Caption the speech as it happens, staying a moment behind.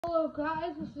Hello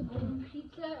guys, this is Golden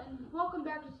Pizza, and welcome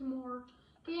back to some more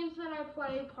games that I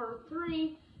play, part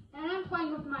 3, and I'm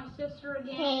playing with my sister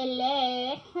again.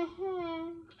 Hello.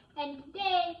 And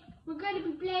today, we're going to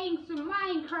be playing some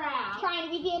Minecraft. Trying to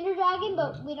beat the Ender Dragon,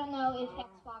 but we don't know if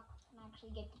Xbox can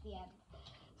actually get to the end.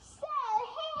 So,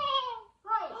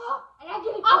 Right, and I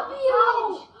get a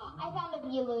village! I found a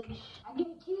village. I get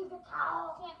to choose the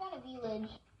cow. See, I found a village.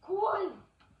 Cool.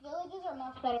 Villages are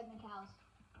much better than cows.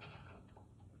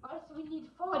 Also, we need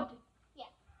food. Yeah.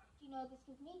 Do you know what this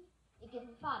gives me? It gives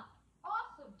me fun.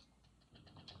 Awesome.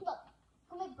 Look,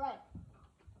 go make bread.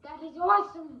 That is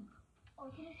awesome. Oh,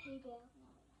 can I see that?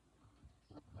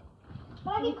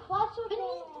 But I get clutch with it.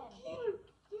 Is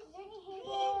there any hay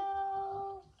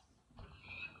bales?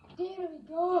 There we I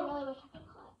go. really wish I could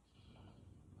clutch.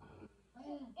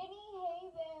 Any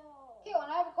hay bales? Here, and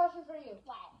I have a question for you.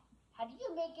 What? How do you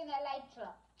make an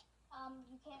elytra?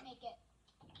 You can't make it.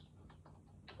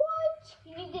 What?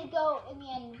 You need to go in the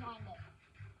end and find it.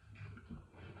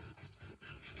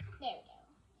 There we go.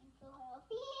 I'm so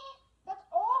healthy. That's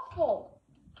awful.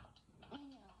 I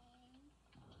know.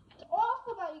 It's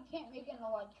awful that you can't make an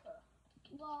elytra.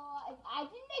 Well, I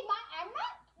didn't make mine. I'm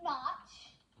not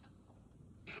Notch.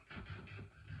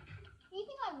 You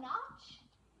think I'm Notch?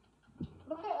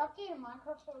 Look at updated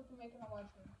Minecraft so we can make an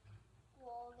elytra.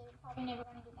 Well, they're probably never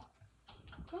going to do that.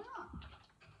 Why not?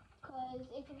 Because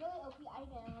it's a really OP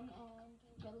item and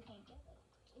you really can't get it.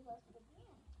 Unless it's the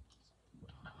end.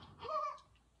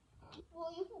 Well,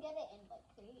 you can get it in, like,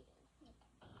 creative.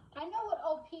 I know what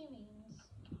OP means.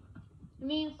 It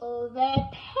means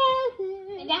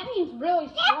Overpowered. and that means really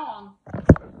strong.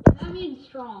 That means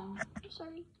strong. I'm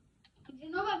sorry. Did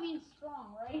you know that means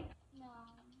strong, right? No.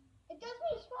 It does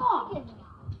mean strong. It does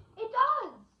not. It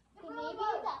does. It Okay, really maybe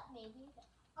does. that. Maybe that.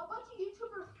 A bunch of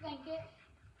YouTubers think it.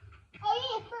 Oh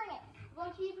yeah, furnace. A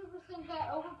bunch of YouTubers think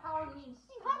that overpowered means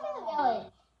You come to the strong.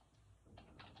 village.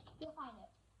 You'll find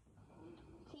it.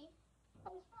 See? I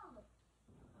just found it.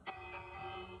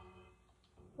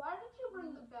 Why did you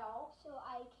ring the bell? So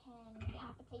I can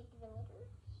decapitate the villagers.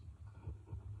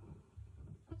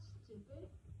 That's stupid.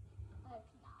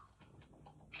 It's not.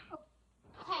 Oh.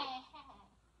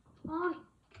 Oh. On.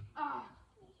 Ah.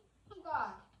 Oh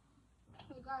God.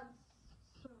 Oh God.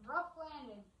 It's a rough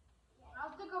landing. I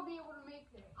don't think I'll be able to make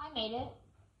it. I made it.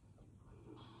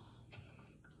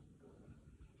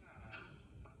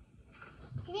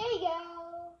 There we go.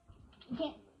 You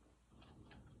can't.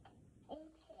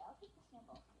 Okay, I'll take the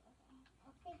snowball.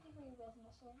 I'll thank you for your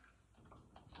business, sir.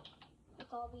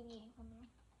 That's all we need from you.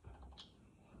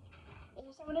 Is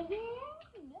there someone in here?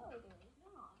 No, there is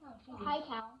not. Oh, Hi,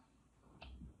 cow.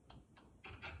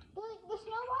 The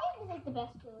Snow White is like the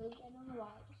best village. I don't know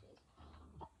why it just is.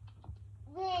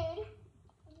 Rude.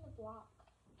 I'm gonna block.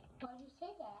 Why did you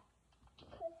say that?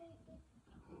 Because it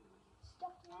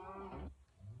stuck me in there.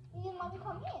 You didn't let me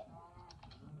come in.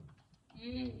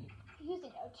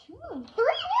 Using 2 and 3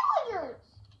 villagers.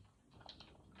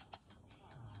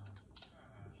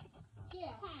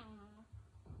 Yeah. Hmm.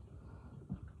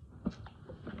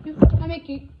 I make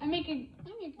a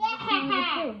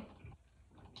too.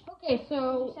 Okay,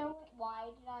 so So why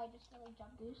did I just really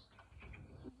jump boost?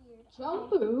 Weird. jump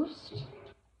boost.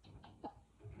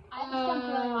 I just jumped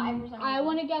really high for some reason. I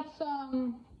want to get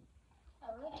some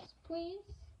carrots, please.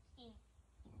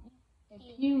 If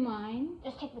you mind.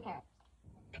 Just take the carrots.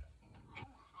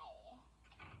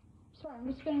 Sorry, I'm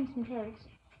just getting some carrots.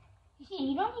 You see,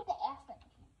 you don't need to ask them.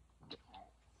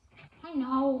 I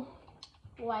know.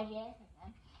 Why'd you ask them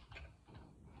then?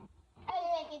 Oh,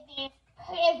 look at these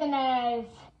prisoners.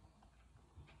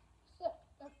 So,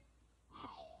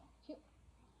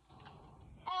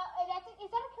 Is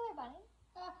that a killer bunny?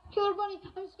 Killer Bunny,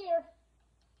 I'm scared.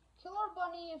 Killer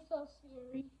Bunny is so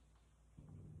scary.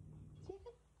 See if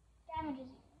it damages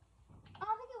you. I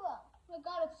don't think it will. Oh my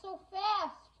God, it's so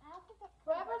fast. I don't think it's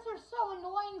Rabbits are so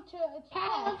annoying to Let's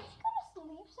attack. just go to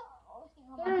sleep. So,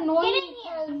 They're Get annoying in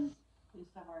here. because Please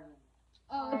stop arguing.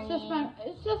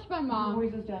 it's just my mom.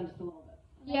 Voice is down just a little bit.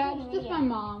 Yeah, it's just my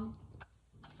mom.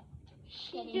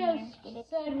 She just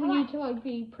said we need to like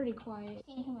be pretty quiet.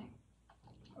 See, come here.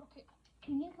 Okay.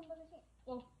 Can you come over here?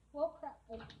 Well, crap.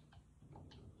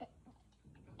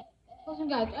 Listen,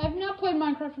 guys, I've not played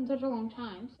Minecraft in such a long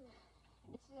time. So.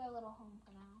 This is our little home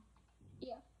for now.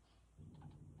 Yeah.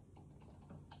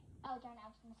 Oh, darn, I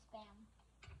was gonna spam.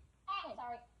 Ah,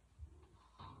 sorry.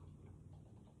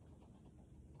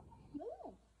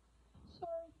 Move.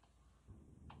 Sorry.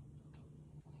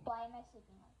 Why am I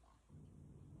sleeping like that?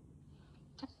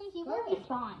 See, where we we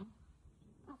spawn?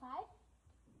 Outside?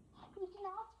 We do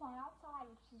not spawn outside,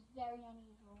 which is very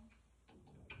unusual.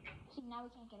 See, now we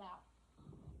can't get out.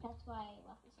 That's why I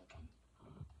left this open.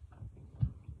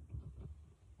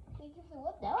 Thank you for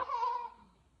what though?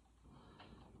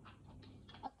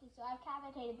 Okay, so I've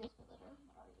cavitated this villager.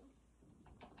 What are you?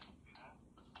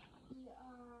 You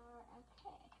are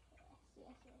okay.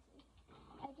 Yes.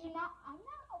 I'm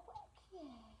not okay.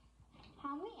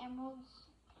 How many emeralds?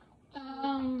 That's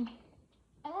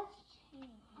cheap.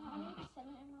 I need 7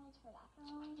 emeralds for that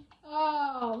round.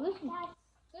 Oh, this is That's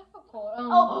difficult.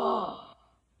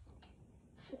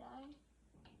 should I?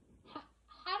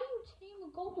 How do you tame a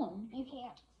golem? You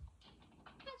can't.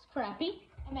 That's crappy.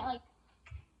 I meant like.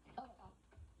 Oh my god.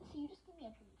 So you just give me a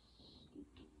boost.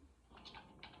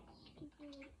 Stupid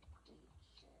creature.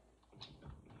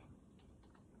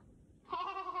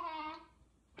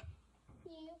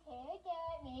 You can't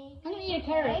get me. I'm gonna eat a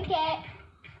carrot. Can't get.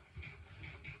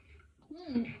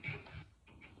 Hmm.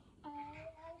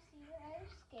 I'm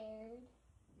scared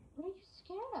What are you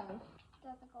scared of?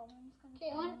 that the golem's gonna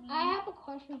Caitlin, kill me. I have a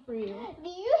question for you. Do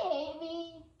you hate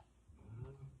me?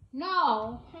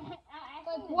 No.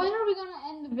 Like, when are we gonna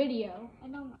end the video? I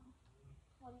don't know.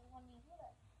 When do you do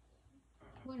that?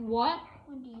 When what?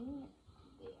 When do you end the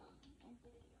video?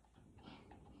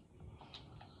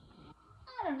 I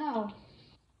don't know.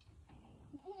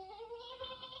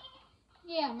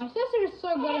 Yeah, my sister is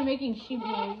so good at making sheep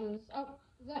noises. Oh,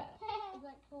 is that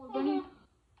Killer Bunny?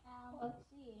 Let's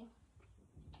see.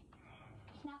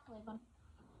 It's not Killer Bunny.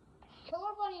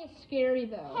 Killer Bunny is scary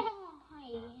though. Hi.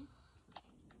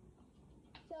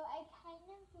 So I kind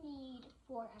of need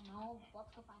 4 emeralds. Let's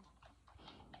go find out.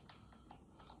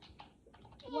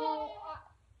 Well,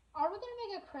 are we gonna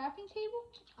make a crafting table?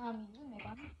 You can make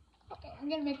one. Okay, I'm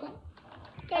gonna make one.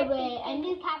 Okay, wait. I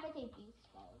need to capitate these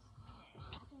guys.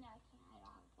 Actually, no, I can't. I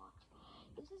don't have blocks.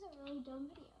 This is a really dumb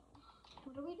video.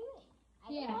 What are we doing? I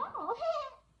Yeah. don't know.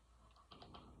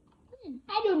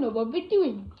 I don't know what we're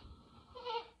doing.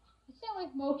 It sounds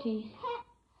like Moki.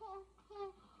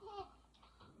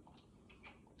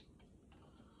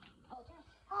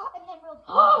 Oh, an emerald.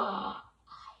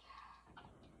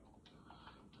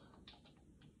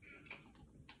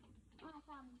 I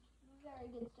found very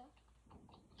good stuff.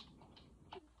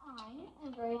 I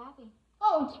am very happy.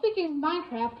 Oh, speaking of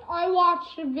Minecraft, I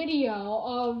watched a video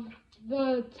of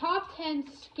the top 10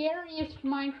 scariest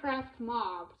Minecraft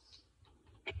mobs.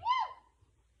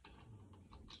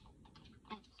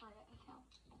 I'm sorry, I fell.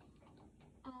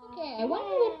 Okay, I wonder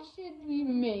what should we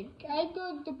make. I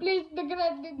go to place the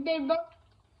crafting table.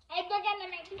 I'm gonna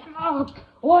make smoke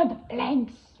or the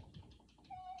planks.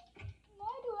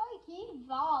 Why do I keep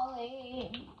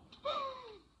falling?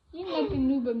 You're like a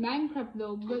noob at Minecraft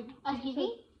though, but Excuse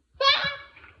me?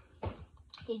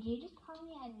 Did you just call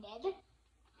me a nib?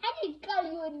 I didn't call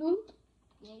you a noob.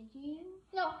 Did you?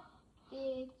 No,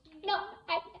 Did you? no,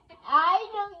 I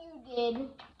know you did.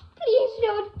 please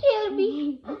don't kill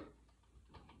me. I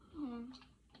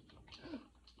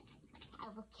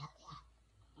will kill you.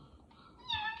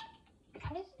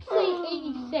 How does it say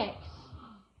 86?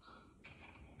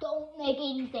 Don't make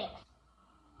 86.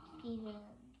 Either.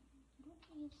 Don't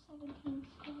need 17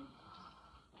 sticks.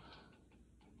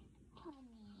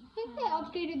 Honey. I think they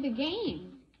updated the game.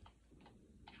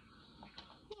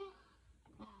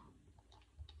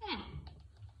 Yeah.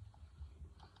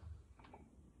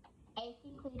 I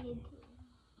think we did too.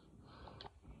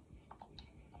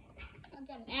 I've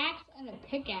got an axe and a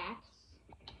pickaxe.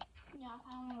 Yeah,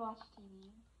 I want to watch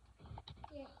TV.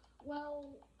 Yeah, well,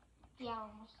 Yeah, I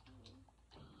want to watch TV.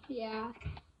 yeah.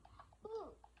 Ooh.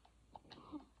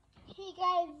 Hey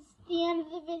guys, the end of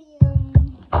the video.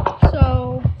 So,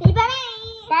 Say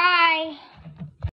bye! bye.